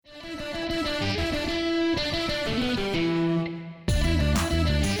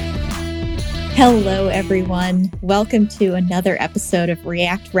Hello, everyone. Welcome to another episode of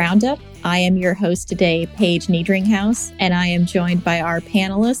React Roundup. I am your host today, Paige Niedringhouse, and I am joined by our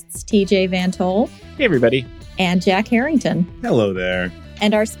panelists, TJ Van Tol. Hey, everybody. And Jack Harrington. Hello there.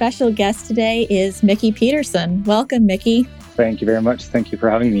 And our special guest today is Mickey Petersen. Welcome, Mickey. Thank you very much. Thank you for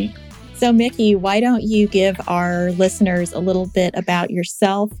having me. So, Mickey, why don't you give our listeners a little bit about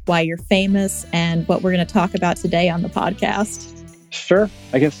yourself, why you're famous, and what we're going to talk about today on the podcast? Sure.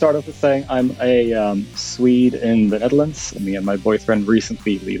 I can start off with saying I'm a Swede in the Netherlands. Me and my boyfriend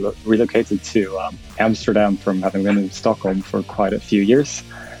recently relocated to Amsterdam from having been in Stockholm for quite a few years.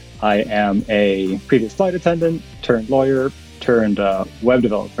 I am a previous flight attendant, turned lawyer, turned web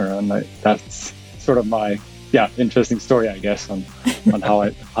developer, and that's sort of my interesting story, I guess, on how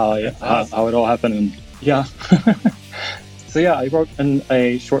it all happened. And I wrote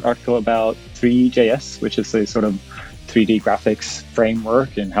a short article about 3JS, which is a sort of 3D graphics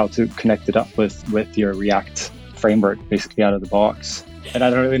framework and how to connect it up with your React framework basically out of the box. And I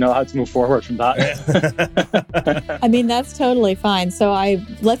don't really know how to move forward from that. I mean, that's totally fine. So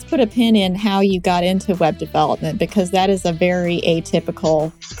let's put a pin in how you got into web development, because that is a very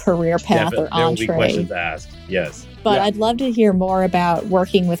atypical career path or entree. There will be questions asked, yes. But I'd love to hear more about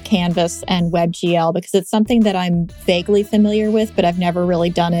working with Canvas and WebGL, because it's something that I'm vaguely familiar with, but I've never really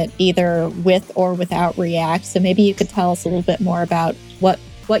done it either with or without React. So maybe you could tell us a little bit more about what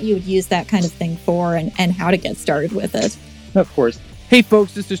you would use that kind of thing for and how to get started with it. Of course. Hey,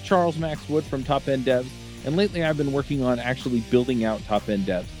 folks, this is Charles Max Wood from Top End Devs, and lately I've been working on actually building out Top End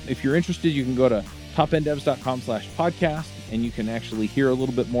Devs. If you're interested, you can go to topenddevs.com/podcast, and you can actually hear a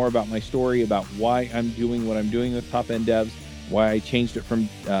little bit more about my story, about why I'm doing what I'm doing with Top End Devs, why I changed it from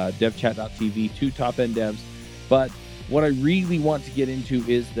devchat.tv to Top End Devs. But what I really want to get into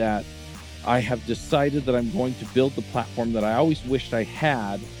is that I have decided that I'm going to build the platform that I always wished I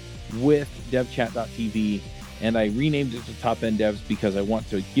had with devchat.tv, and I renamed it to Top End Devs because I want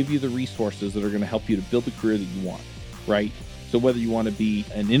to give you the resources that are going to help you to build the career that you want, right? So whether you want to be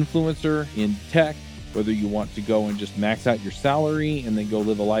an influencer in tech, whether you want to go and just max out your salary and then go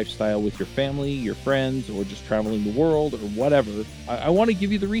live a lifestyle with your family, your friends, or just traveling the world or whatever, I want to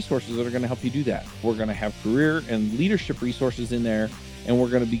give you the resources that are going to help you do that. We're going to have career and leadership resources in there, and we're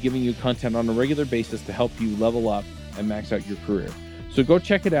going to be giving you content on a regular basis to help you level up and max out your career. So go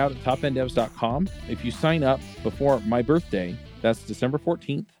check it out at topenddevs.com. If you sign up before my birthday, that's December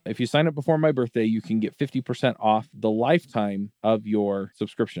 14th. If you sign up before my birthday, you can get 50% off the lifetime of your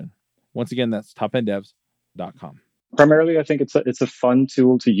subscription. Once again, that's topenddevs.com. Primarily, I think it's a fun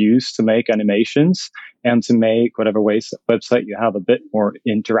tool to use to make animations and to make whatever website you have a bit more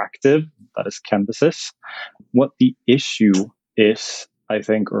interactive. That is canvases. What the issue is, I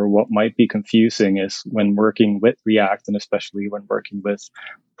think, or what might be confusing is when working with React, and especially when working with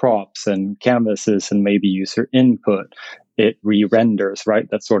props and canvases and maybe user input, it re-renders, right?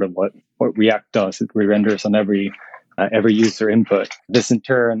 That's sort of what React does. It re-renders on every user input. This in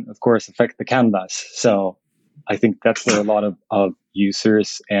turn, of course, affects the canvas. So I think that's where a lot of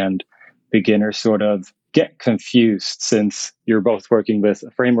users and beginners sort of get confused, since you're both working with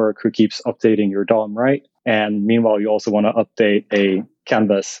a framework who keeps updating your DOM, right? And meanwhile, you also want to update a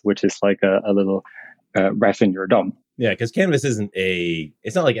canvas, which is like a little ref in your DOM. Yeah, because Canvas it's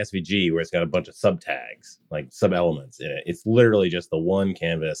not like SVG where it's got a bunch of subtags, like sub-elements in it. It's literally just the one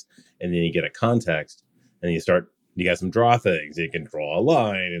canvas, and then you get a context, and you got some draw things. You can draw a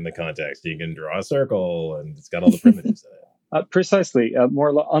line in the context. You can draw a circle, and it's got all the primitives in it. Precisely.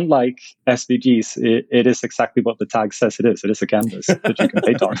 Unlike SVGs, it is exactly what the tag says it is. It is a canvas that you can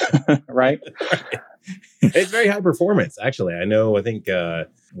paint on, right? It's very high performance, actually. I think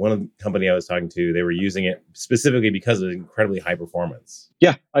one of the company I was talking to, they were using it specifically because of incredibly high performance.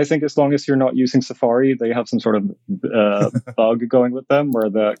 Yeah, I think as long as you're not using Safari, they have some sort of bug going with them where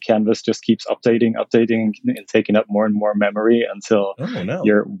the canvas just keeps updating and taking up more and more memory until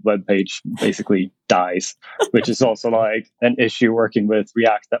your web page basically dies, which is also like an issue working with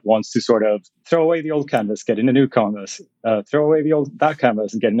React that wants to sort of throw away the old canvas, get in a new canvas, throw away that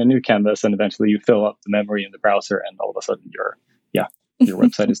canvas and get in a new canvas, and eventually you fill up the memory in the browser, and all of a sudden your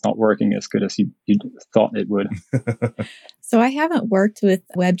website is not working as good as you thought it would. So I haven't worked with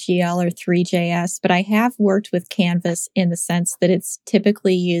WebGL or 3JS, but I have worked with Canvas in the sense that it's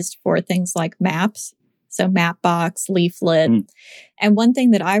typically used for things like maps. So Mapbox, Leaflet. And one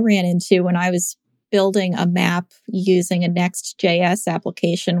thing that I ran into when I was building a map using a Next.js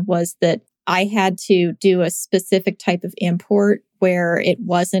application was that I had to do a specific type of import where it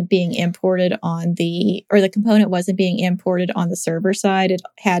wasn't being imported on the component wasn't being imported on the server side. It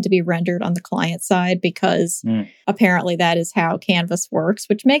had to be rendered on the client side because apparently that is how Canvas works,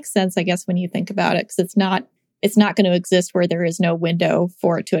 which makes sense, I guess, when you think about it, because it's not going to exist where there is no window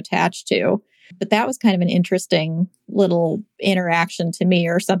for it to attach to. But that was kind of an interesting little interaction to me,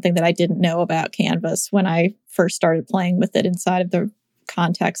 or something that I didn't know about Canvas when I first started playing with it inside of the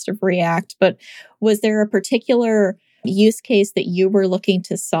context of React. But was there a particular use case that you were looking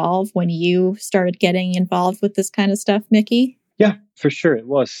to solve when you started getting involved with this kind of stuff, Mickey? Yeah, for sure it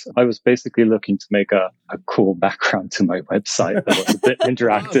was. I was basically looking to make a cool background to my website that was a bit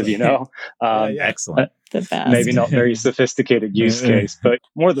interactive, Excellent. The best. Maybe not very sophisticated use case, but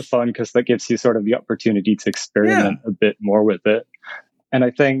more the fun, because that gives you sort of the opportunity to experiment a bit more with it. And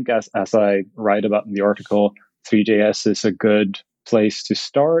I think as I write about in the article, 3JS is a good place to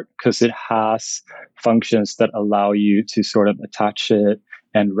start because it has functions that allow you to sort of attach it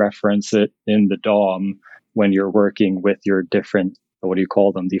and reference it in the DOM when you're working with your different, what do you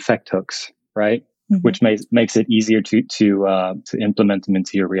call them, the effect hooks, right? Mm-hmm. Which makes it easier to implement them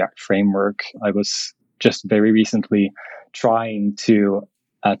into your React framework. I was just very recently trying to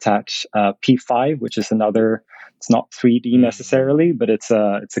attach P5, which is another. It's not 3D necessarily, but it's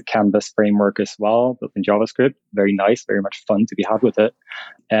a Canvas framework as well, built in JavaScript. Very nice, very much fun to be had with it.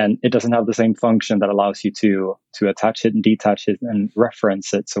 And it doesn't have the same function that allows you to attach it and detach it and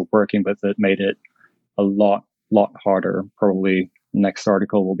reference it. So working with it made it a lot harder. Probably next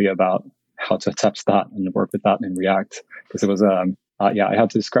article will be about how to attach that and work with that in React, because it was I had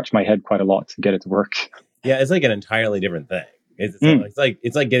to scratch my head quite a lot to get it to work. Yeah, it's like an entirely different thing.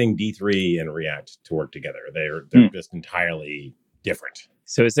 It's like getting D3 and React to work together. They're just entirely different.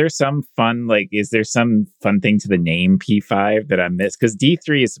 So is there some fun thing to the name P5 that I missed? Because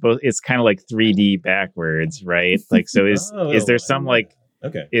D3 it's kind of like 3D backwards, right? Like, so is there some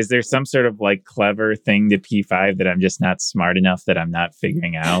is there some sort of like clever thing to P5 that I'm just not smart enough that I'm not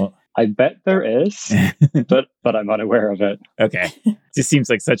figuring out? I bet there is, but I'm unaware of it. Okay. Just seems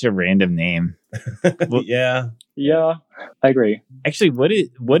like such a random name. Well, yeah, I agree. Actually, what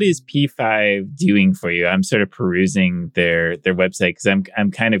is P5 doing for you? I'm sort of perusing their website because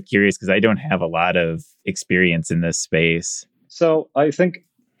I'm kind of curious because I don't have a lot of experience in this space. So I think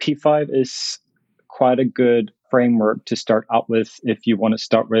P5 is quite a good framework to start out with if you want to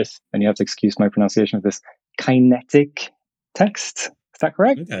start with, and you have to excuse my pronunciation of this, kinetic text. Is that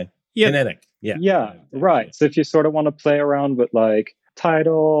correct? Okay. Yeah. Kinetic. Yeah. Yeah, right. So if you sort of want to play around with like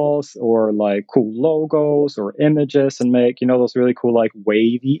titles or like cool logos or images and make, those really cool like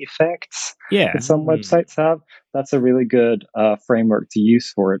wavy effects that some websites have, that's a really good framework to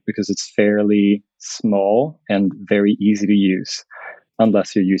use for it because it's fairly small and very easy to use.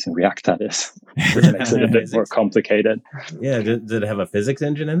 Unless you're using React, that is, which makes it a bit more complicated. Yeah, did it have a physics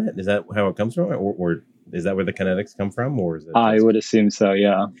engine in it? Is that how it comes from? Or is that where the kinetics come from? Or is it I would assume so,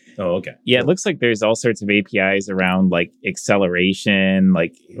 yeah. Oh, okay. Yeah, cool. It looks like there's all sorts of APIs around like acceleration,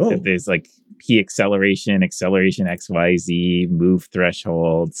 like there's like P acceleration XYZ, move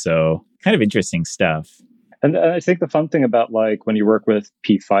threshold. So kind of interesting stuff. And I think the fun thing about like when you work with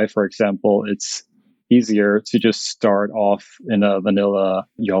P5, for example, it's easier to just start off in a vanilla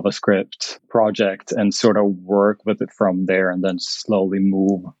JavaScript project and sort of work with it from there and then slowly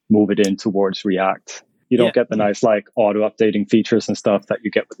move it in towards React. You don't get the nice like auto updating features and stuff that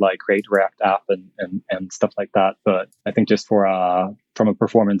you get with like Create React app and stuff like that. But I think just from a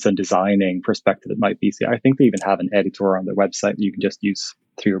performance and designing perspective, it might be easier. I think they even have an editor on their website that you can just use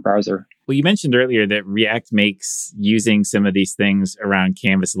through your browser. Well, you mentioned earlier that React makes using some of these things around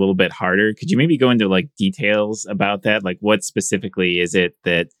Canvas a little bit harder. Could you maybe go into like details about that? Like what specifically is it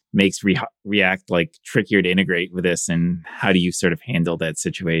that makes React like trickier to integrate with this, and how do you sort of handle that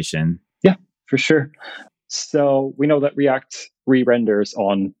situation? Yeah, for sure. So we know that React re-renders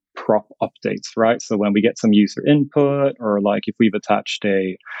on prop updates, right? So when we get some user input, or like if we've attached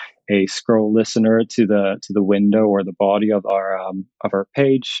a scroll listener to the window or the body of our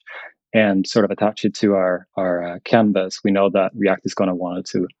page and sort of attach it to our canvas, we know that React is going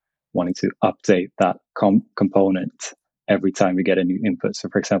to wanting to update that component every time we get a new input. So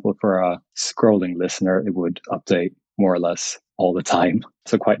for example, for a scrolling listener, it would update more or less all the time.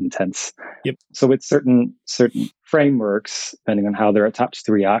 So quite intense. Yep. So with certain frameworks, depending on how they're attached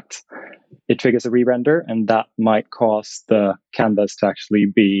to React, it triggers a re-render, and that might cause the canvas to actually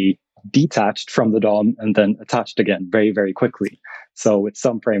be detached from the DOM and then attached again very, very quickly. So with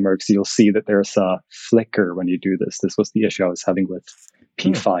some frameworks, you'll see that there's a flicker when you do this. This was the issue I was having with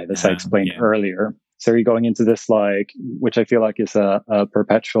P5, as I explained earlier. So you're going into this which I feel like is a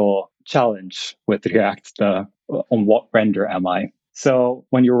perpetual challenge with React, on what render am I? So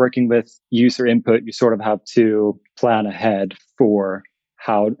when you're working with user input, you sort of have to plan ahead for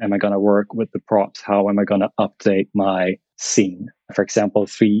how am I going to work with the props? How am I going to update my scene? For example,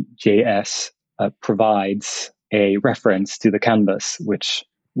 3JS provides a reference to the canvas, which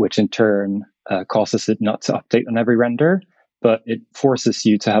in turn causes it not to update on every render, but it forces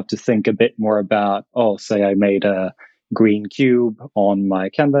you to have to think a bit more about, say I made a green cube on my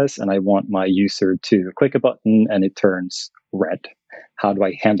canvas and I want my user to click a button and it turns red. How do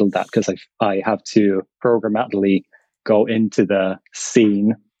I handle that? Because I have to programmatically go into the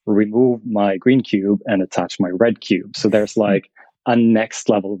scene, remove my green cube and attach my red cube. So there's a next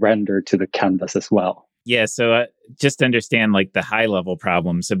level render to the canvas as well. Yeah, so just to understand the high level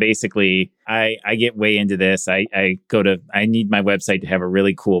problem. So basically, I get way into this. I need my website to have a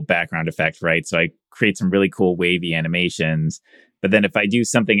really cool background effect, right? So I create some really cool wavy animations. But then if I do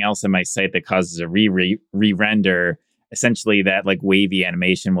something else on my site that causes a re-render, essentially that wavy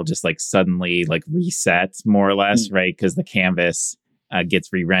animation will just suddenly reset more or less, right? Because the canvas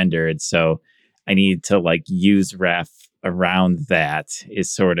gets re-rendered. So I need to use ref around that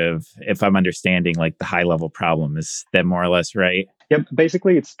is sort of, if I'm understanding the high level problem, is that more or less right? Yep.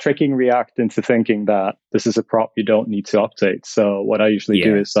 Basically, it's tricking React into thinking that this is a prop you don't need to update. So what I usually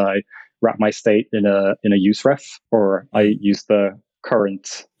do is I wrap my state in a use ref, or I use the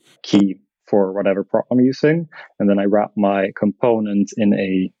current key for whatever prop I'm using, and then I wrap my component in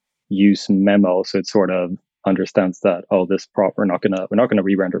a use memo, so it sort of understands that this prop we're not gonna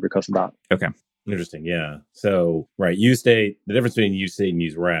re-render because of that. Okay. Interesting. Yeah. So, right. Use state, the difference between use state and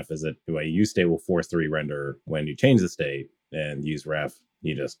use ref is that use state will force the re-render when you change the state, and use ref,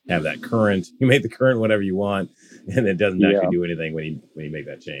 you just have that current, you make the current whatever you want, and it doesn't actually do anything when you make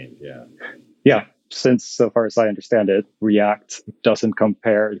that change. Yeah. Yeah. Since, so far as I understand it, React doesn't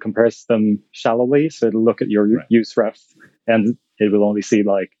compare, it compares them shallowly. So it'll look at your use ref and it will only see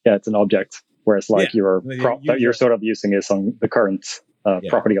it's an object. Whereas your prop that you're sort of using is on the current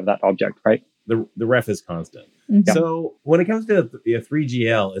property of that object, right? The ref is constant. Mm-hmm. So when it comes to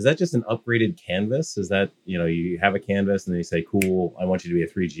 3GL, is that just an upgraded canvas? Is that, you have a canvas and then you say, cool, I want you to be a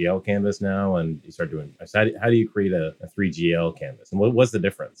 3GL canvas now, and you start doing, how do you create a 3GL canvas? And what's the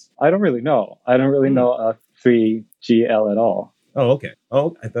difference? I don't really know. I don't really know a 3GL at all. Oh, okay.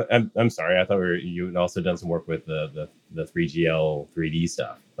 Oh, I'm sorry. I thought you had also done some work with the 3GL 3D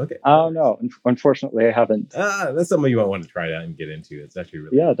stuff. Okay. Oh, no. Unfortunately, I haven't. That's something you might want to try out and get into. It's actually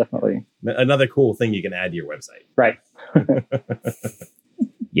really cool. Definitely. Another cool thing you can add to your website. Right.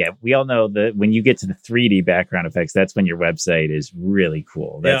 Yeah, we all know that when you get to the 3D background effects, that's when your website is really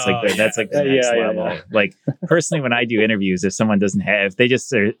cool. That's the next level. Yeah. Personally, when I do interviews, if someone doesn't have, if they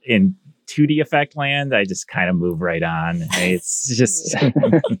just are in 2D effect land, I just kind of move right on. It's just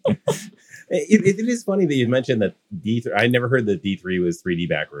it is funny that you mentioned that D3. I never heard that D3 was 3D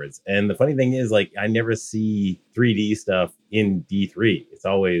backwards. And the funny thing is, I never see 3D stuff in D3. It's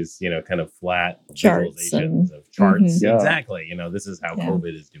always, kind of flat visualizations of charts. Mm-hmm. Yeah. Exactly. This is how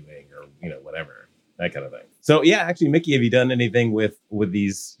COVID is doing, or, whatever, that kind of thing. So yeah, actually, Mickey, have you done anything with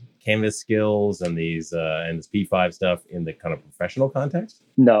these Canvas skills and these and this P5 stuff in the kind of professional context?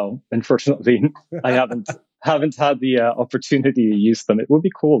 No, unfortunately, I haven't had the opportunity to use them. It would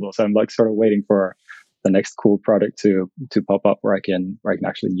be cool though. So I'm sort of waiting for the next cool product to pop up where I can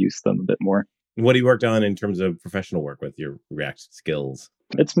actually use them a bit more. What have you worked on in terms of professional work with your React skills?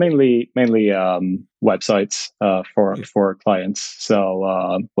 It's mainly websites for clients.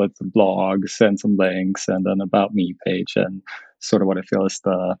 So with blogs and some links and an about me page, and sort of what I feel is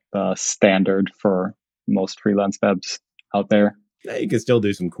the standard for most freelance webs out there. Yeah, you can still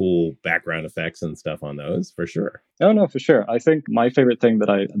do some cool background effects and stuff on those for sure. Oh no, for sure. I think my favorite thing that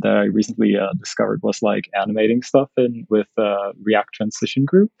I recently discovered was animating stuff with React Transition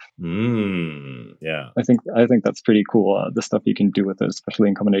Group. Yeah, I think that's pretty cool. The stuff you can do with it, especially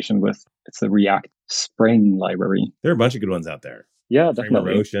in combination with it's a React Spring library. There are a bunch of good ones out there. Yeah,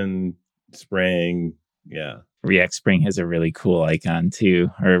 definitely. Motion, Spring. Yeah, React Spring has a really cool icon too,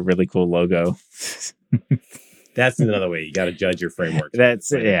 or a really cool logo. That's another way you got to judge your framework.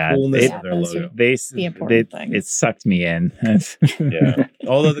 That's coolness of their logo. The important thing. It sucked me in. Yeah.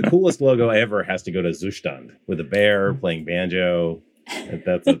 Although the coolest logo ever has to go to Zustand with a bear playing banjo.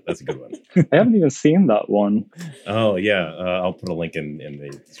 That's a good one. I haven't even seen that one. Oh yeah, I'll put a link in the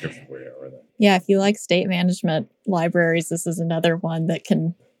description for you. Yeah, if you like state management libraries, this is another one that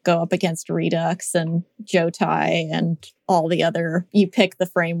can go up against Redux and Jotai and all the other. You pick the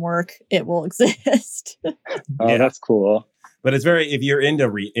framework, it will exist. Oh, that's cool. But it's very, if you're into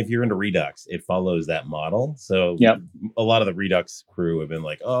Redux, it follows that model. So a lot of the Redux crew have been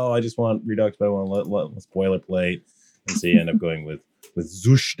like, oh, I just want Redux, but I want let's boilerplate. And so you end up going with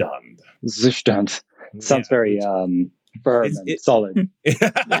Zustand. Zustand. Sounds very firm and solid.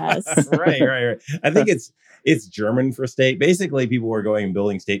 Yes. Right. I think it's German for state. Basically, people were going and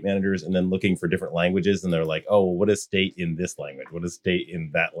building state managers and then looking for different languages, and they're like, "Oh, what is state in this language? What is state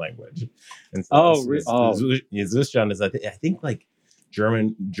in that language?" And so Zustand is I think like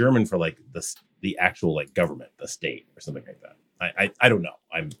German for like the actual like government, the state, or something like that. I don't know.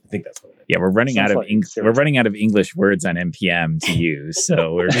 I think that's what it is. Yeah, we're running out of English words on NPM to use,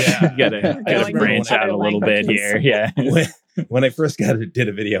 so we're gotta branch out a little bit here. Yeah. When I first did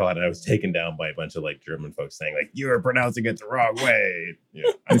a video on it, I was taken down by a bunch of like German folks saying like, "You are pronouncing it the wrong way."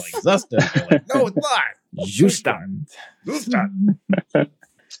 Yeah, I'm like Zustand. They're like, "No, it's not. Zustand."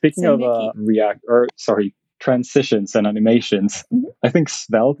 Speaking of transitions and animations. I think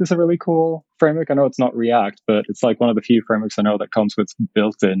Svelte is a really cool framework. I know it's not React, but it's like one of the few frameworks I know that comes with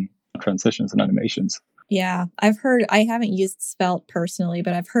built-in transitions and animations. Yeah, I haven't used Svelte personally,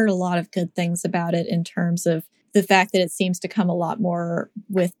 but I've heard a lot of good things about it in terms of the fact that it seems to come a lot more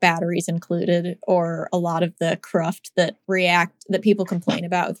with batteries included, or a lot of the cruft that people complain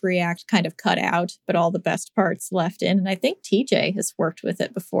about with React kind of cut out, but all the best parts left in. And I think TJ has worked with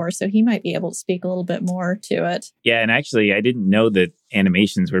it before, so he might be able to speak a little bit more to it. Yeah, and actually, I didn't know that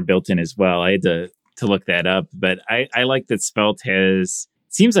animations were built in as well. I had to look that up, but I like that Svelte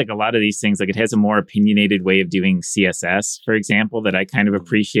seems like a lot of these things, like it has a more opinionated way of doing CSS, for example, that I kind of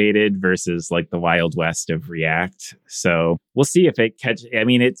appreciated versus like the Wild West of React. So we'll see if it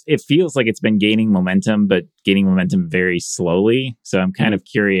it feels like it's been gaining momentum, but gaining momentum very slowly. So I'm kind of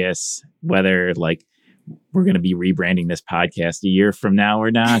curious whether like we're going to be rebranding this podcast a year from now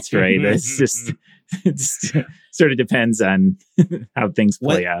or not, right? It sort of depends on how things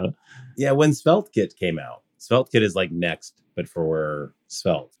play out. Yeah, when SvelteKit came out, SvelteKit is like next, but for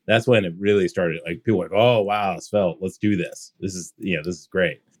Svelte. That's when it really started. Like people were like, "Oh wow, Svelte, let's do this. This is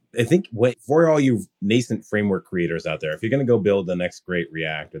great." I think for all you nascent framework creators out there, if you're going to go build the next great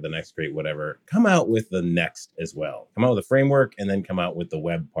React or the next great whatever, come out with the next as well. Come out with a framework and then come out with the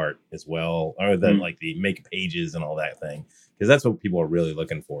web part as well, other than like the make pages and all that thing. Because that's what people are really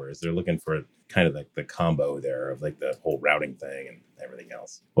looking for. Is they're looking for kind of like the combo there of like the whole routing thing and everything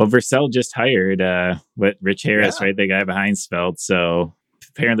else. Well, Vercel just hired Rich Harris, right? The guy behind Svelte. So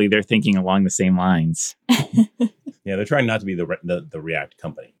apparently they're thinking along the same lines. Yeah, they're trying not to be the React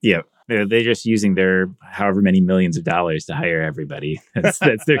company. Yeah, they're just using their however many millions of dollars to hire everybody.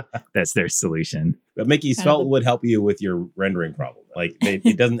 That's their solution. But Mickey, Svelte would help you with your rendering problem. Like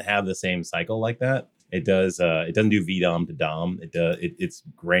it doesn't have the same cycle like that. It does. It doesn't do VDOM to DOM. It's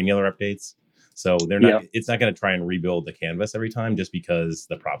granular updates. So they're not. Yeah. It's not going to try and rebuild the canvas every time just because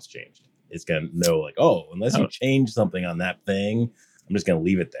the props changed. It's going to know like, unless you change something on that thing, I'm just going to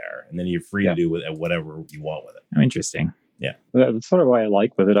leave it there, and then you're free to do with it whatever you want with it. Oh, interesting. Yeah, that's sort of what I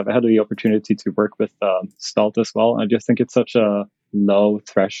like with it. I've had the opportunity to work with Svelte as well. I just think it's such a low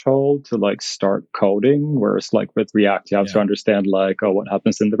threshold to like start coding, whereas like with React you have to understand like what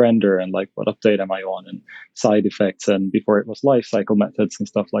happens in the render and like what update am I on and side effects, and before it was lifecycle methods and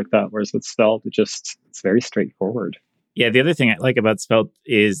stuff like that, whereas with Svelte it's very straightforward. Yeah, the other thing I like about Svelte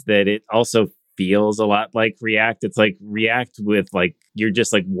is that it also feels a lot like React. It's like React with like you're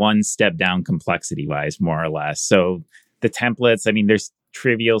just like one step down complexity wise, more or less. So the templates, I mean, there's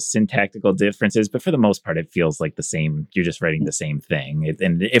trivial syntactical differences, but for the most part, it feels like the same. You're just writing the same thing.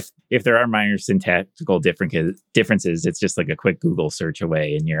 And if there are minor syntactical differences, it's just like a quick Google search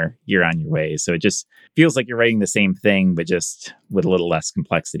away, and you're on your way. So it just feels like you're writing the same thing, but just with a little less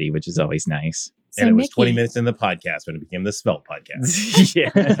complexity, which is always nice. So and it was 20 minutes in the podcast when it became the Svelte podcast. Yeah.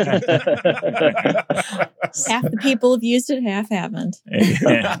 Half the people have used it, half haven't.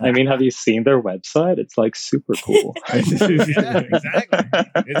 Yeah. I mean, have you seen their website? It's like super cool. Yeah, exactly.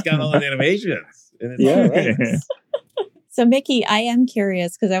 It's got all the animations. Right. So, Mickey, I am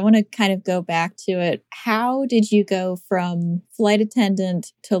curious because I want to kind of go back to it. How did you go from flight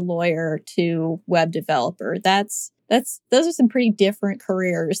attendant to lawyer to web developer? Those are some pretty different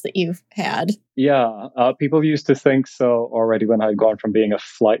careers that you've had. Yeah, people used to think so already when I'd gone from being a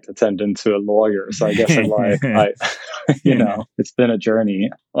flight attendant to a lawyer. So I guess it's been a journey.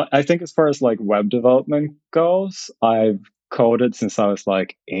 I think as far as like web development goes, I've coded since I was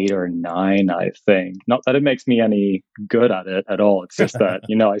like 8 or 9, I think. Not that it makes me any good at it at all. It's just that,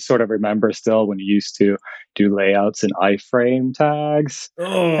 I sort of remember still when you used to do layouts in iframe tags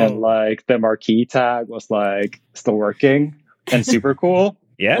and like the marquee tag was like still working and super cool.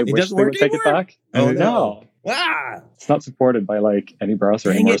 Yeah, I wish they would take it back. Oh, no. It's not supported by like any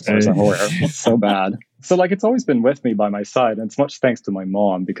browser anymore as far as I'm aware. It's so bad. So like it's always been with me by my side, and it's much thanks to my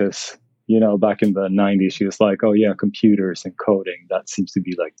mom because, you know, back in the 90s, she was like, oh yeah, computers and coding, that seems to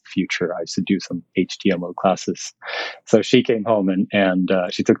be like the future. I used to do some HTML classes. So she came home and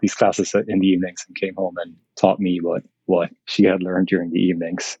she took these classes in the evenings and came home and taught me what she had learned during the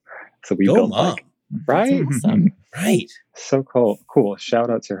evenings. So we built like, right? Awesome. Right. So cool. Shout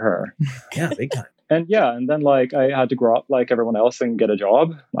out to her. Yeah, big time. And yeah, and then like I had to grow up like everyone else and get a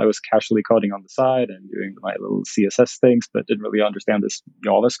job. I was casually coding on the side and doing my little CSS things, but didn't really understand this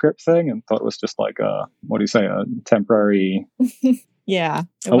JavaScript thing and thought it was just like a temporary. Yeah,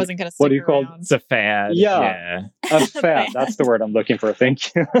 it wasn't going to stick what do you call around. It's a fad. Yeah. A fad. That's the word I'm looking for.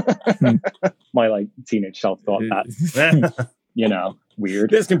 Thank you. My like teenage self thought that, you know, weird.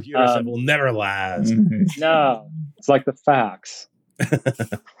 This computer stuff will never last. No, it's like the facts.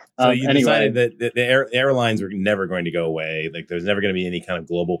 So you decided that the airlines were never going to go away. Like there's never going to be any kind of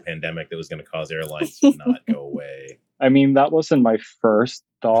global pandemic that was going to cause airlines to not go away. I mean, that wasn't my first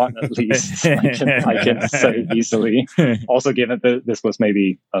thought, at least. I can say easily. Also, given that this was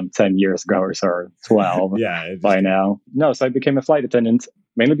maybe 10 years ago or so, or 12 by now. No, so I became a flight attendant,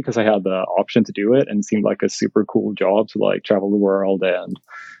 mainly because I had the option to do it and it seemed like a super cool job to like travel the world and,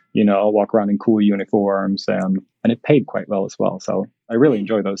 you know, walk around in cool uniforms and it paid quite well as well. So I really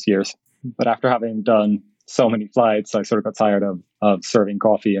enjoyed those years. But after having done so many flights, I sort of got tired of serving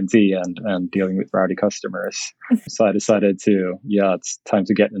coffee and tea and dealing with rowdy customers. So I decided it's time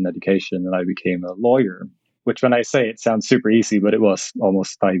to get an education, and I became a lawyer, which when I say it sounds super easy, but it was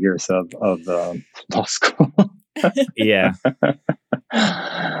almost 5 years of law school. Yeah.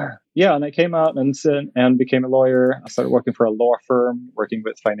 Yeah, and I came out and became a lawyer. I started working for a law firm, working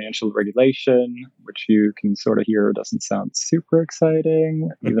with financial regulation, which you can sort of hear doesn't sound super exciting,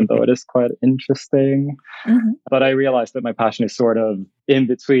 even though it is quite interesting. Mm-hmm. But I realized that my passion is sort of in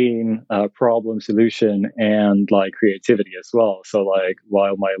between problem solution and like creativity as well. So like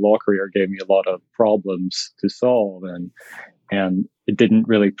while my law career gave me a lot of problems to solve and it didn't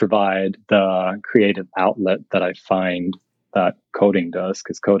really provide the creative outlet that I find that coding does,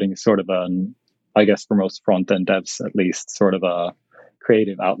 because coding is sort of I guess for most front-end devs at least, sort of a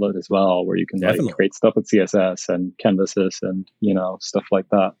creative outlet as well, where you can like create stuff with CSS and canvases and, you know, stuff like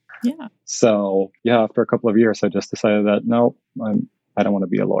that. Yeah. So yeah, after a couple of years, I just decided that no, I don't want to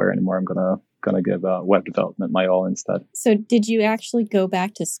be a lawyer anymore. I'm gonna give web development my all instead. So did you actually go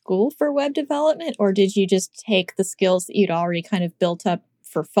back to school for web development, or did you just take the skills that you'd already kind of built up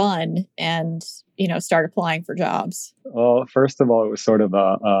for fun and, you know, start applying for jobs? Well, first of all, it was sort of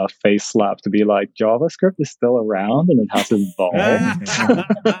a face slap to be like, JavaScript is still around and it hasn't evolved.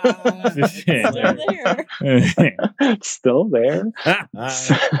 It's still there.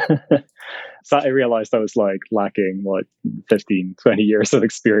 So I realized I was like lacking 15, 20 years of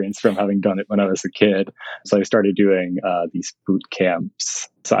experience from having done it when I was a kid. So I started doing these boot camps.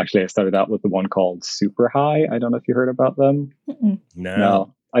 So actually I started out with the one called Super High. I don't know if you heard about them.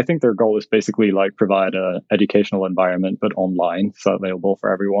 No. I think their goal is basically like provide a educational environment, but online, so available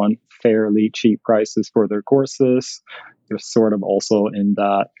for everyone. Fairly cheap prices for their courses. They're sort of also in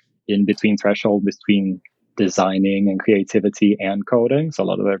that in-between threshold between designing and creativity and coding. So a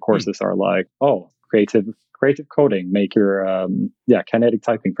lot of their courses are like, creative coding, make your kinetic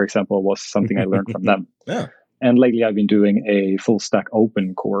typing, for example, was something I learned from them. Yeah. And lately I've been doing a full stack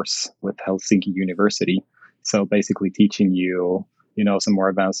open course with Helsinki University. So basically teaching you, you know, some more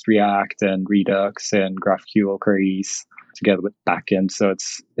advanced React and Redux and GraphQL queries together with backend. So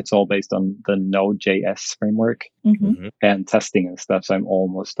it's all based on the Node.js framework and testing and stuff. So I'm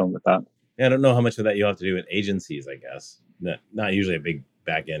almost done with that. Yeah, I don't know how much of that you have to do with agencies, I guess. Not usually a big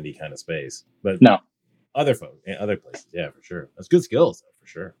back-endy kind of space, but no. Other folks, other places. Yeah, for sure. That's good skills, for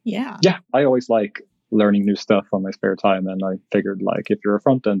sure. Yeah. Yeah, I always like learning new stuff on my spare time. And I figured like if you're a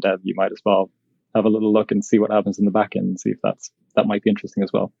front-end dev, you might as well have a little look and see what happens in the back end and see if that might be interesting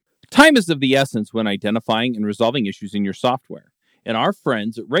as well. Time is of the essence when identifying and resolving issues in your software. And our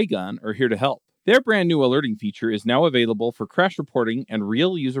friends at Raygun are here to help. Their brand new alerting feature is now available for crash reporting and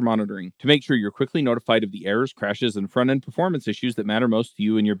real user monitoring to make sure you're quickly notified of the errors, crashes, and front-end performance issues that matter most to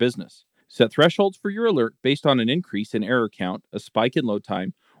you and your business. Set thresholds for your alert based on an increase in error count, a spike in load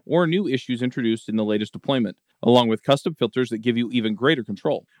time, or new issues introduced in the latest deployment, along with custom filters that give you even greater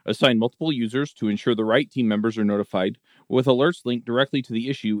control. Assign multiple users to ensure the right team members are notified, with alerts linked directly to the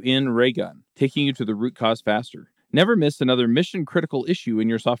issue in Raygun, taking you to the root cause faster. Never miss another mission-critical issue in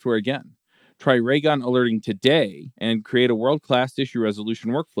your software again. Try Raygun Alerting today and create a world-class issue resolution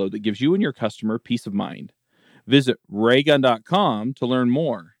workflow that gives you and your customer peace of mind. Visit raygun.com to learn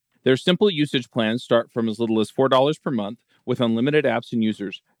more. Their simple usage plans start from as little as $4 per month with unlimited apps and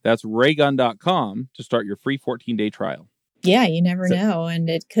users. That's raygun.com to start your free 14-day trial. Yeah, you never know. And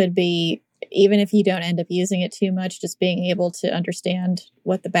it could be, even if you don't end up using it too much, just being able to understand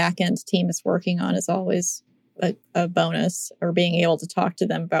what the back-end team is working on is always a bonus, or being able to talk to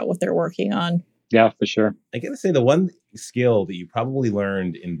them about what they're working on. Yeah, for sure. I gotta say, the one skill that you probably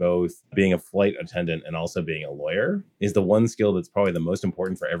learned in both being a flight attendant and also being a lawyer is the one skill that's probably the most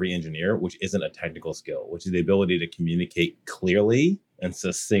important for every engineer, which isn't a technical skill, which is the ability to communicate clearly and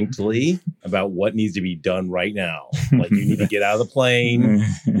succinctly about what needs to be done right now. Like, you need to get out of the plane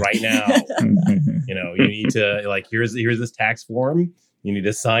right now. You need to, like, here's this tax form. You need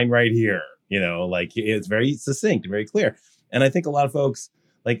to sign right here. Like, it's very succinct, very clear. And I think a lot of folks,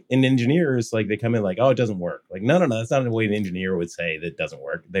 like in engineers, like they come in like, oh, it doesn't work. Like, no, that's not the way an engineer would say that it doesn't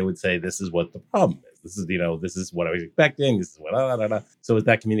work. They would say, this is what the problem is. This is what I was expecting. This is what, So with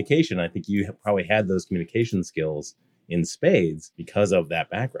that communication, I think you probably had those communication skills in spades because of that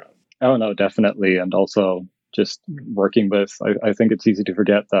background. Oh, no, definitely. And also just working with, I think it's easy to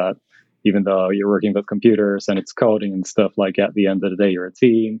forget that even though you're working with computers and it's coding and stuff, like at the end of the day, you're a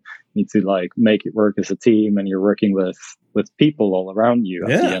team. You need to like make it work as a team, and you're working with people all around you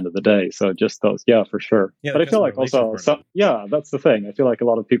at the end of the day. So just those, for sure. Yeah, but I feel like also, that's the thing. I feel like a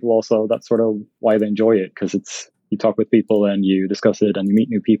lot of people also, that's sort of why they enjoy it, because it's, you talk with people and you discuss it and you meet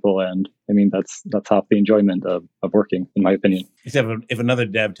new people. And I mean, that's half the enjoyment of working, in my opinion. Except if another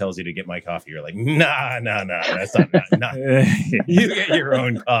dev tells you to get my coffee, you're like, nah, that's not. You get your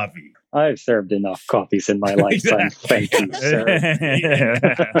own coffee. I've served enough coffees in my lifetime. Thank you, sir.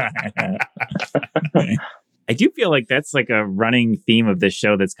 I do feel like that's like a running theme of this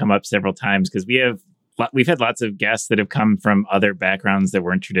show that's come up several times, because we've had lots of guests that have come from other backgrounds that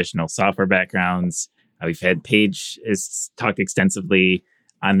weren't traditional software backgrounds. We've had Paige has talked extensively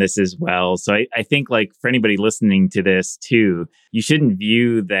on this as well. So I think, like, for anybody listening to this too, you shouldn't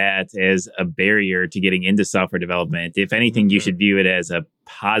view that as a barrier to getting into software development. If anything, you should view it as a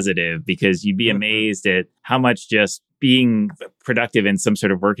positive, because you'd be amazed at how much just being productive in some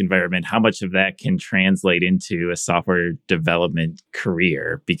sort of work environment, how much of that can translate into a software development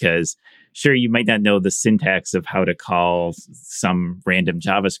career. Because sure, you might not know the syntax of how to call some random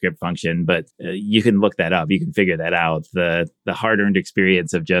JavaScript function, but you can look that up. You can figure that out. The hard-earned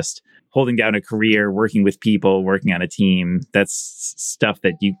experience of just holding down a career, working with people, working on a team, that's stuff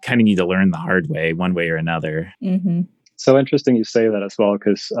that you kind of need to learn the hard way, one way or another. Mm-hmm. So interesting you say that as well,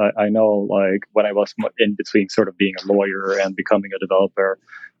 because I know, like, when I was in between sort of being a lawyer and becoming a developer,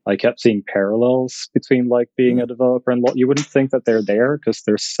 I kept seeing parallels between like being a developer and law. You wouldn't think that they're there because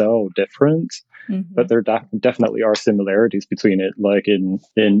they're so different, but there definitely are similarities between it. Like in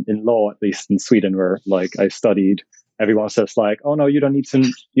law, at least in Sweden, where like I studied, everyone says like, oh no, you don't need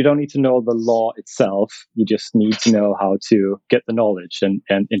to know the law itself. You just need to know how to get the knowledge and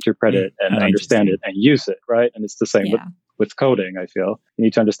interpret it and understand it and use it, right? And it's the same with coding, I feel. You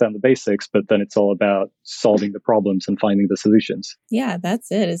need to understand the basics, but then it's all about solving the problems and finding the solutions. Yeah,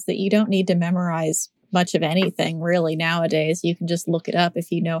 that's it, is that you don't need to memorize much of anything really nowadays. You can just look it up if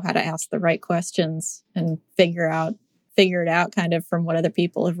you know how to ask the right questions and figure it out kind of from what other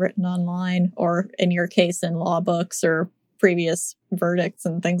people have written online, or in your case, in law books or previous verdicts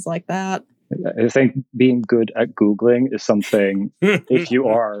and things like that. I think being good at Googling is something, if you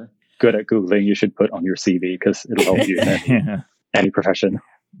are good at Googling, you should put on your CV, because it'll help you in any profession.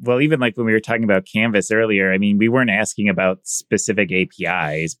 Well, even like when we were talking about Canvas earlier, I mean, we weren't asking about specific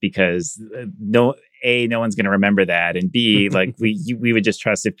APIs because no one's going to remember that. And B, like we would just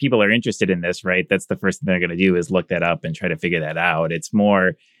trust if people are interested in this, right? That's the first thing they're going to do is look that up and try to figure that out. It's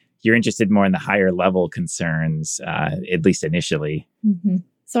more, you're interested more in the higher level concerns, at least initially. Mm-hmm.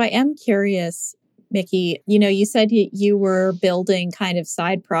 So I am curious, Mickey, you said you were building kind of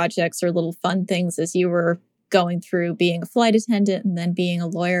side projects or little fun things as you were going through being a flight attendant and then being a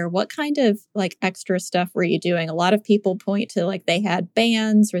lawyer. What kind of like extra stuff were you doing? A lot of people point to like they had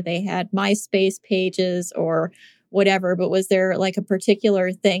bands or they had MySpace pages or whatever, but was there like a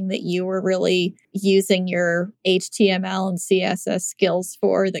particular thing that you were really using your HTML and CSS skills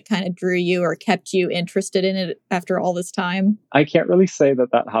for that kind of drew you or kept you interested in it after all this time? I can't really say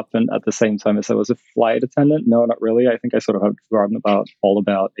that happened at the same time as I was a flight attendant. No, not really. I think I sort of had forgotten all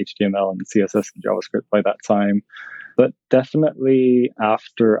about HTML and CSS and JavaScript by that time. But definitely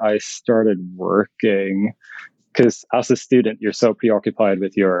after I started working, because as a student, you're so preoccupied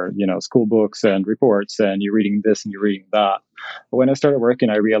with your, school books and reports, and you're reading this and you're reading that. But when I started working,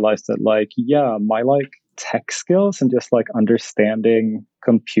 I realized that my tech skills and just like understanding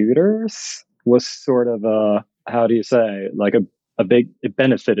computers was sort of it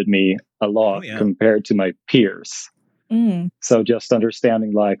benefited me a lot compared to my peers. So just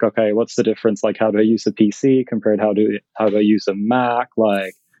understanding like, okay, what's the difference? Like, how do I use a PC compared how do I use a Mac?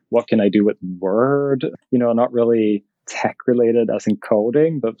 Like, what can I do with Word? Not really tech related as in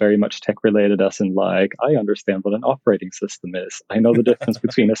coding, but very much tech related as in like, I understand what an operating system is. I know the difference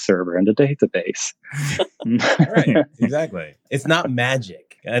between a server and a database. Right, exactly. It's not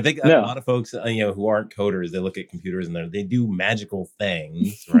magic. And I think a lot of folks, who aren't coders, they look at computers and they do magical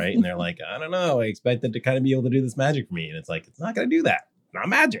things, right? And they're like, I don't know, I expect them to kind of be able to do this magic for me. And it's like, it's not going to do that. Not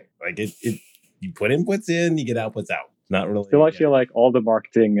magic. Like you put inputs in, you get outputs out. Not really. Still, I feel like all the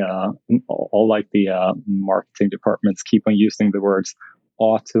marketing, marketing departments keep on using the words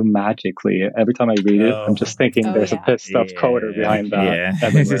automagically. Every time I read it, I'm just thinking there's a pissed off coder behind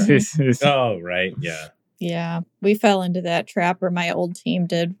that. Oh, right. Yeah. Yeah. We fell into that trap, or my old team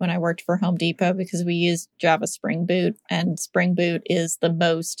did when I worked for Home Depot, because we used Java Spring Boot, and Spring Boot is the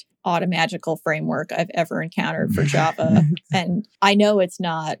most automagical framework I've ever encountered for Java. And I know it's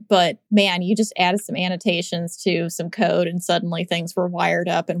not, but man, you just added some annotations to some code and suddenly things were wired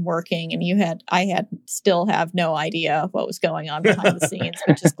up and working, and I still have no idea what was going on behind the scenes,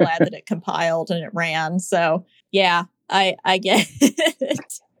 but just glad that it compiled and it ran. So yeah, I get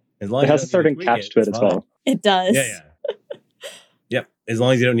it. As long it has a certain catch to it as well. It does. Yeah. Yep. As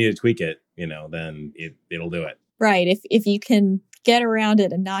long as you don't need to tweak it, then it'll do it. Right. If you can get around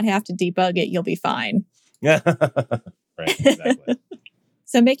it and not have to debug it, you'll be fine. Right. Exactly.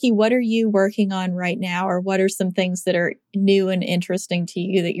 So, Mickey, what are you working on right now, or what are some things that are new and interesting to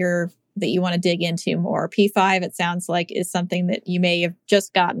you that you want to dig into more? P5, it sounds like, is something that you may have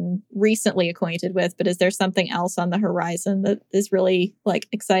just gotten recently acquainted with, but is there something else on the horizon that is really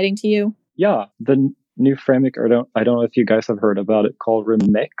exciting to you? Yeah, the new framework, I don't know if you guys have heard about it, called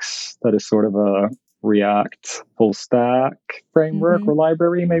Remix. That is sort of a React full stack framework or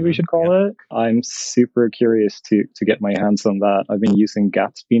library, maybe we should call it. I'm super curious to get my hands on that. I've been using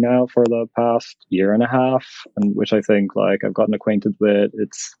Gatsby now for the past year and a half, and which I think I've gotten acquainted with.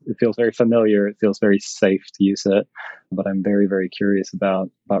 It feels very familiar. It feels very safe to use it. But I'm very, very curious about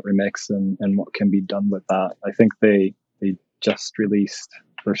Remix and what can be done with that. I think they just released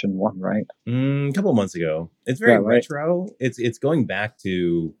version 1, right? A couple of months ago. It's very retro. It's going back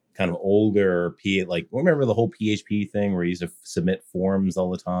to kind of older remember the whole PHP thing where you used to submit forms all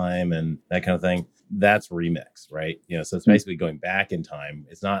the time and that kind of thing? That's Remix, right? So it's basically going back in time.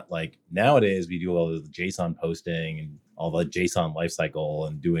 It's not like nowadays we do all the JSON posting and all the JSON lifecycle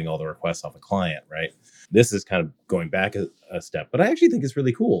and doing all the requests off a client, right? This is kind of going back a step, but I actually think it's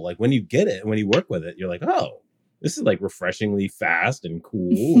really cool. Like when you get it, when you work with it, you're like, oh, this is refreshingly fast and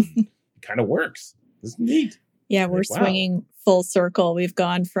cool. And it kind of works. This is neat. Yeah, we're swinging full circle. We've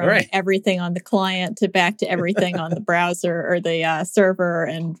gone from everything on the client to back to everything on the browser or the server.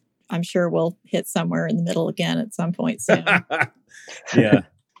 And I'm sure we'll hit somewhere in the middle again at some point soon. Yeah.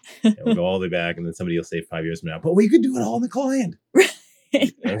 We'll go all the way back, and then somebody will say 5 years from now, but we could do it all on the client.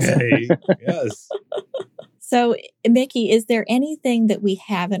 Okay. Yes. So, Mickey, is there anything that we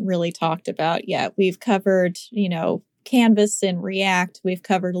haven't really talked about yet? We've covered, Canvas and React. We've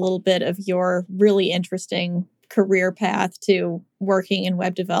covered a little bit of your really interesting career path to working in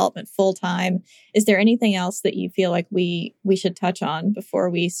web development full time. Is there anything else that you feel like we should touch on before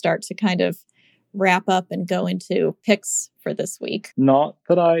we start to kind of wrap up and go into picks for this week? Not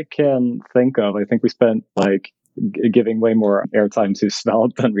that I can think of. I think we spent giving way more airtime to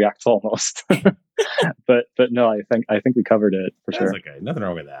Svelte than React almost. but no, I think we covered it for sure. Okay. Nothing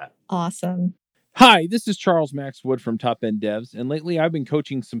wrong with that. Awesome. Hi, this is Charles Max Wood from Top End Devs, and lately I've been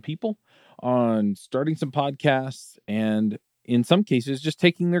coaching some people on starting some podcasts and in some cases just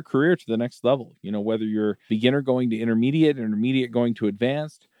taking their career to the next level. Whether you're beginner going to intermediate going to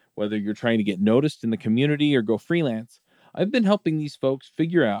advanced, whether you're trying to get noticed in the community or go freelance, I've been helping these folks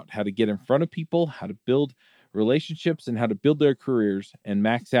figure out how to get in front of people, how to build relationships, and how to build their careers and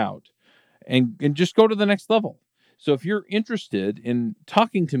max out and just go to the next level. So if you're interested in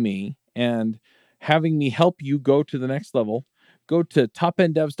talking to me and having me help you go to the next level, go to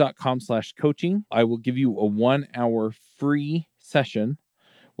topenddevs.com/coaching. I will give you a 1-hour free session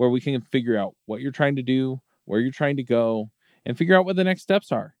where we can figure out what you're trying to do, where you're trying to go, and figure out what the next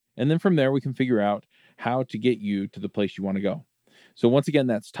steps are. And then from there, we can figure out how to get you to the place you want to go. So once again,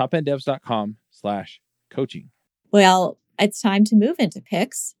 that's topenddevs.com/coaching. Well, it's time to move into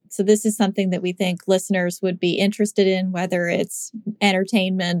picks. So this is something that we think listeners would be interested in, whether it's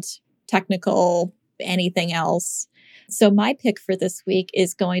entertainment, technical, anything else. So my pick for this week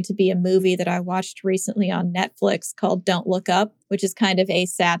is going to be a movie that I watched recently on Netflix called Don't Look Up, which is kind of a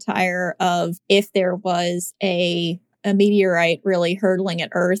satire of if there was a a meteorite really hurtling at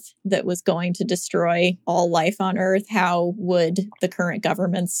Earth that was going to destroy all life on Earth, how would the current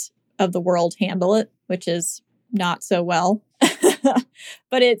governments of the world handle it? Which is not so well.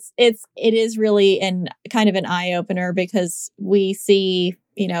 But it is really kind of an eye opener, because we see,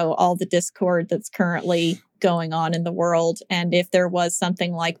 all the discord that's currently going on in the world. And if there was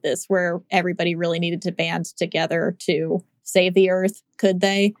something like this where everybody really needed to band together to save the Earth, could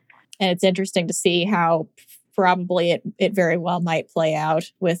they? And it's interesting to see how probably it very well might play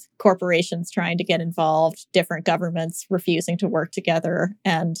out, with corporations trying to get involved, different governments refusing to work together,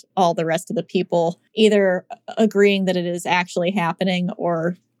 and all the rest of the people either agreeing that it is actually happening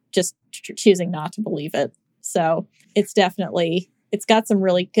or just choosing not to believe it. So it's got some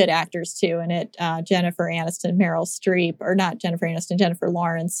really good actors too in it. Jennifer Aniston, Meryl Streep, or not Jennifer Aniston, Jennifer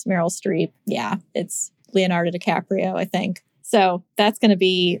Lawrence, Meryl Streep. Yeah, it's Leonardo DiCaprio, I think. So that's going to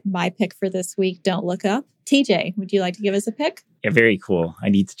be my pick for this week. Don't Look Up. TJ, would you like to give us a pick? Yeah, very cool. I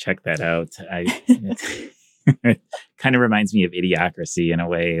need to check that out. It kind of reminds me of Idiocracy in a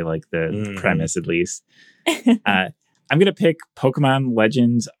way, like the premise at least. I'm going to pick Pokemon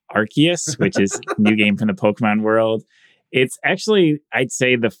Legends Arceus, which is a new game from the Pokemon world. It's actually, I'd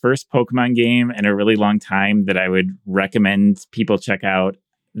say, the first Pokemon game in a really long time that I would recommend people check out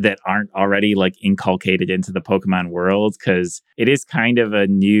that aren't already like inculcated into the Pokemon world, because it is kind of a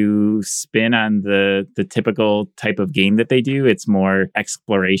new spin on the typical type of game that they do. It's more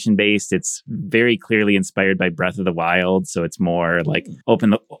exploration based. It's very clearly inspired by Breath of the Wild. So it's more like out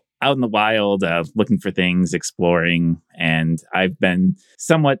in the wild, looking for things, exploring. And I've been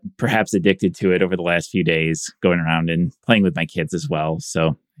somewhat perhaps addicted to it over the last few days, going around and playing with my kids as well.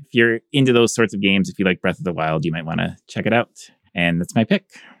 So if you're into those sorts of games, if you like Breath of the Wild, you might want to check it out. And that's my pick.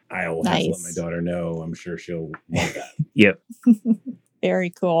 I'll have to let my daughter know. I'm sure she'll love that. Yep. Very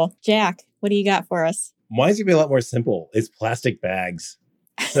cool. Jack, what do you got for us? Mine's going to be a lot more simple. It's plastic bags.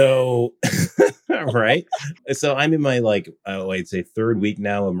 So, right? So I'm in my, I'd say third week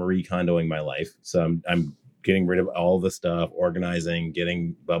now of Marie Kondoing my life. So I'm getting rid of all the stuff, organizing,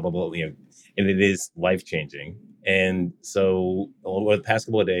 getting blah, blah, blah, and it is life-changing. And so over the past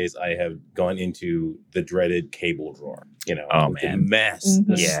couple of days, I have gone into the dreaded cable drawer, the mess,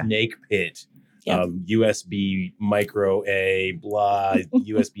 the snake pit, USB micro A, blah,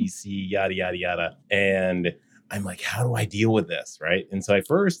 USB-C, yada, yada, yada. And I'm like, how do I deal with this? Right. And so I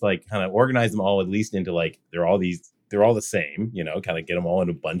first kind of organized them all, at least into they're all the same, kind of get them all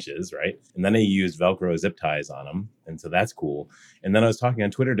into bunches. Right. And then I used Velcro zip ties on them. And so that's cool. And then I was talking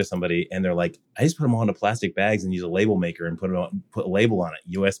on Twitter to somebody, and they're like, I just put them all into plastic bags and use a label maker and put a label on it,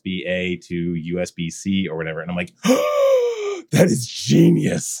 USB A to USB C or whatever. And I'm like, oh, that is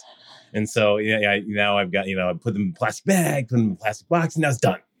genius. And so now I've got, I put them in a plastic bag, put them in a plastic box, and now it's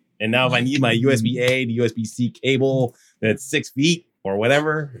done. And now if I need my USB A to USB C cable that's 6 feet or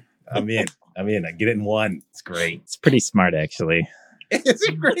whatever, I'm in. I get it in one. It's great. It's pretty smart, actually. It's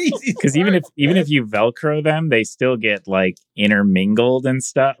crazy. Because even if you Velcro them, they still get intermingled and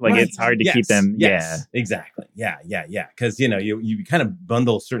stuff. It's hard to keep them. Yes, yeah, exactly. Yeah. Because you kind of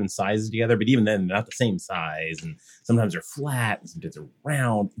bundle certain sizes together, but even then, they're not the same size, and sometimes they're flat, and sometimes they're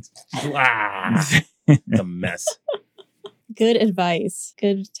round. It's a mess. Good advice.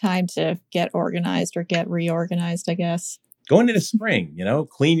 Good time to get organized or get reorganized, I guess. Going into spring,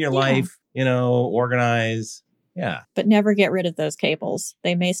 clean your life, organize. Yeah. But never get rid of those cables.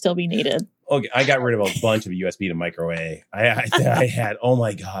 They may still be needed. Okay, I got rid of a bunch of USB to micro A. I had, oh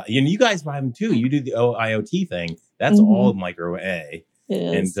my God. You guys buy them too. You do the IoT thing. That's all micro A. It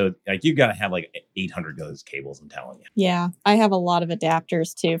is. And so you got to have 800 of those cables, I'm telling you. Yeah. I have a lot of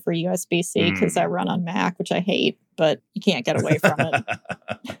adapters too for USB-C because I run on Mac, which I hate, but you can't get away from it.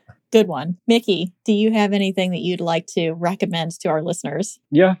 Good one. Mickey, do you have anything that you'd like to recommend to our listeners?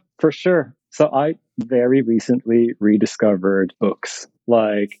 Yeah, for sure. So I very recently rediscovered books,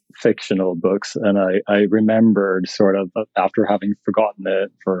 fictional books. And I remembered sort of after having forgotten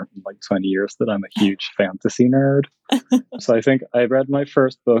it for 20 years that I'm a huge fantasy nerd. So I think I read my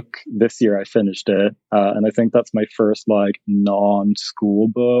first book this year. I finished it. And I think that's my first non-school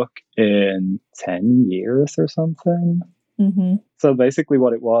book in 10 years or something. Mm-hmm. So basically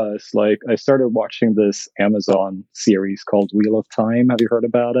what it was, I started watching this Amazon series called Wheel of Time. Have you heard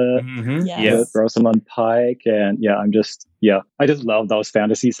about it? Mm-hmm. Yes. With Rosamund Pike. And I just love those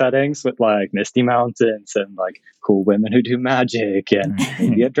fantasy settings with Misty Mountains and cool women who do magic and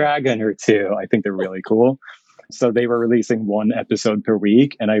maybe a dragon or two. I think they're really cool. So they were releasing one episode per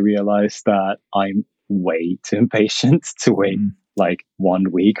week. And I realized that I'm way too impatient to wait like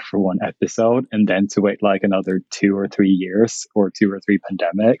 1 week for one episode and then to wait like another 2 or 3 years or 2 or 3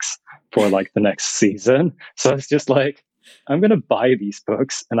 pandemics for like the next season. So it's just like, I'm going to buy these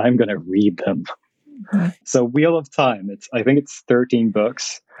books and I'm going to read them. So Wheel of Time, I think it's 13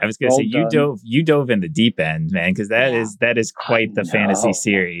 books. I was going to say you dove in the deep end, man, because that is quite the fantasy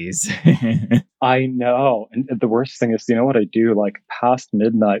series. I know. And the worst thing is, you know what I do? Like past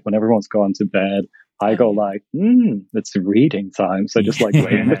midnight when everyone's gone to bed, I go like, it's reading time. So I just like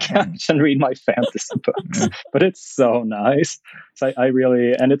lay on the couch and read my fantasy books. But it's so nice. So I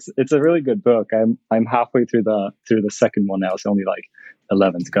really, and it's a really good book. I'm halfway through the second one now. It's only like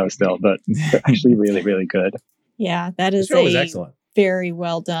 11 to go still, but they're actually really, really good. Yeah, that is excellent. Very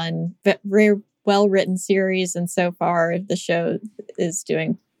well done, very well written series. And so far the show is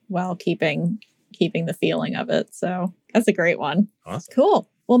doing well, keeping the feeling of it. So that's a great one. Awesome. Cool.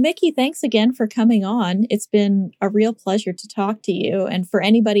 Well, Mickey, thanks again for coming on. It's been a real pleasure to talk to you. And for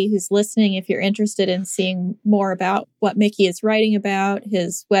anybody who's listening, if you're interested in seeing more about what Mickey is writing about,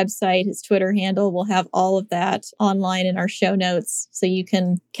 his website, his Twitter handle, we'll have all of that online in our show notes so you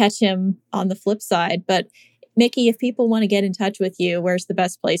can catch him on the flip side. But Mickey, if people want to get in touch with you, where's the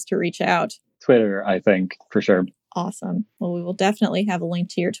best place to reach out? Twitter, I think, for sure. Awesome. Well, we will definitely have a link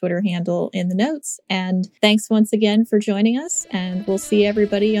to your Twitter handle in the notes. And thanks once again for joining us. And we'll see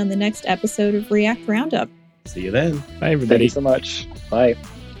everybody on the next episode of React Roundup. See you then. Bye, everybody. Thank you so much. Bye.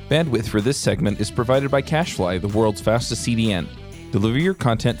 Bandwidth for this segment is provided by CacheFly, the world's fastest CDN. Deliver your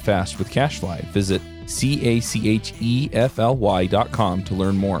content fast with CacheFly. Visit CacheFly.com to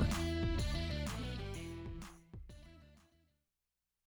learn more.